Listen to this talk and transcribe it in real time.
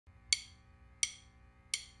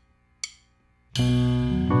Hi,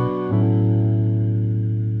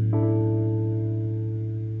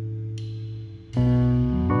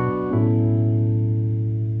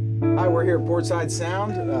 we're here at Portside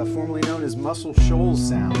Sound, formerly known as Muscle Shoals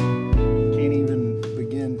Sound. Can't even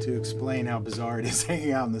begin to explain how bizarre it is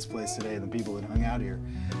hanging out in this place today and the people that hung out here.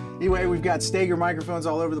 Anyway, we've got Steger microphones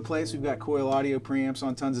all over the place. We've got Coil audio preamps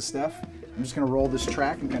on tons of stuff. I'm just going to roll this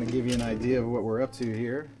track and kind of give you an idea of what we're up to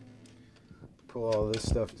here. Pull all this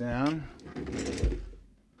stuff down.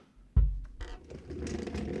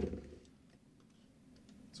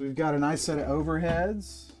 So we've got a nice set of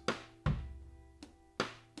overheads.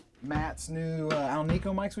 Matt's new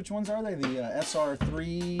Alnico mics. Which ones are they? The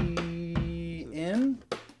SR3N.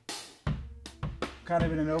 Kind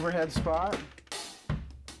of in an overhead spot.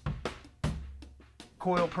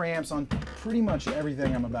 Coil preamps on pretty much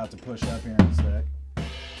everything I'm about to push up here in a sec.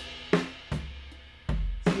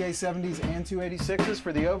 CA-70s and 286s.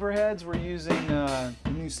 For the overheads, we're using the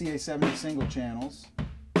new CA-70 single channels.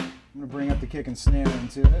 I'm going to bring up the kick and snare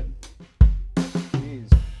into it. Jeez.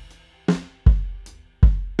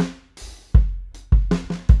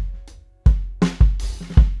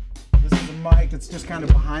 This is a mic that's just kind of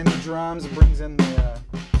behind the drums. It brings in a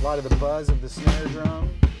lot of the buzz of the snare drum.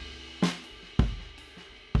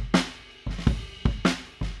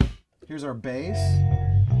 Here's our bass.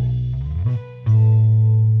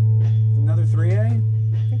 Another 3A? I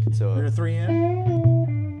think it's Or a 3N?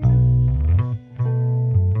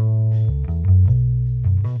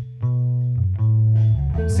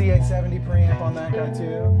 CA-70 preamp on that guy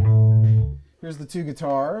too. Here's the two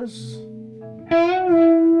guitars.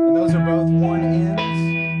 And those are both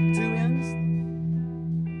 1Ns, 2Ns.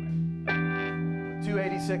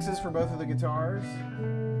 286s for both of the guitars.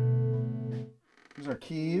 Here's our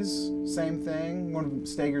keys, same thing, one of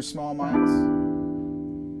Steger's small mics.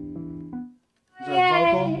 Here's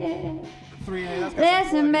our vocal, 3A.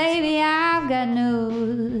 Listen, baby, I've got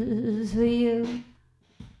news for you.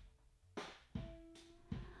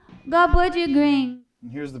 Go put your green.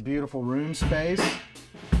 And here's the beautiful room space.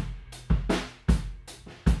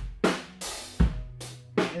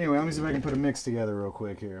 Anyway, let me see if I can put a mix together real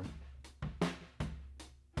quick here.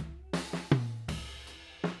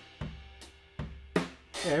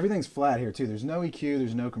 Yeah, everything's flat here too. There's no EQ,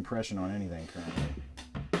 there's no compression on anything currently.